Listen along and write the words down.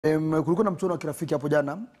Kulikuwa na mchuano wa kirafiki hapo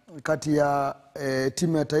jana kati ya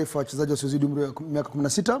timu ya taifa wachezaji wasiozidi umri wa miaka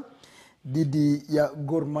 16 dhidi ya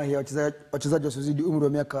GorMahia wachezaji wasiozidi umri wa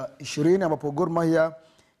miaka 20 ambapo GorMahia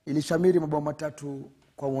ilishamiri mabao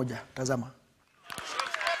 3-1. Tazama.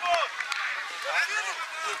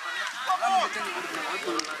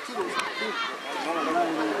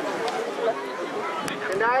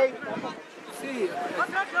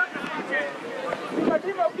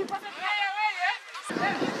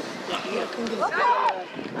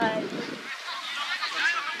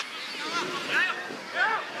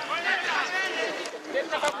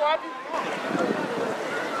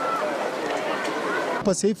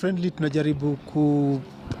 Hapa friendly tunajaribu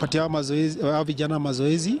kupatia mazoezi au vijana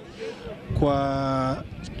mazoezi kwa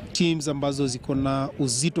teams ambazo ziko na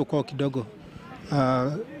uzito kwa kidogo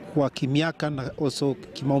kwa kimiaka na also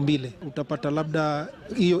kimaumbile. Utapata labda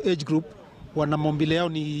hiyo age group wana maumbile yao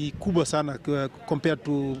ni kubwa sana compared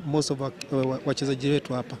to most of wachezaji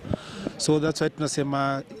wetu hapa. So that's why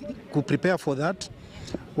tunasema ku prepare for that.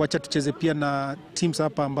 Wacha tucheze pia na teams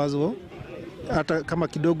hapa ambazo hata kama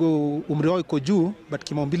kidogo umri wao iko juu but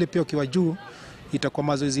kimaumbile pia ukiwa juu itakuwa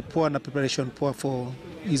mazoezi poa na preparation poa for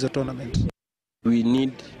hizo tournament. We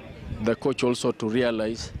need the coach also to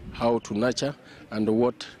realize how to nurture and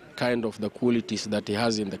what kind of the qualities that he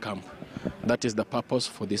has in the camp. That is the purpose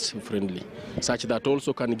for this friendly, such that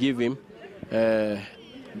also can give him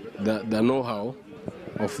the know-how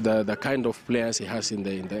of the kind of players he has in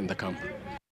the camp.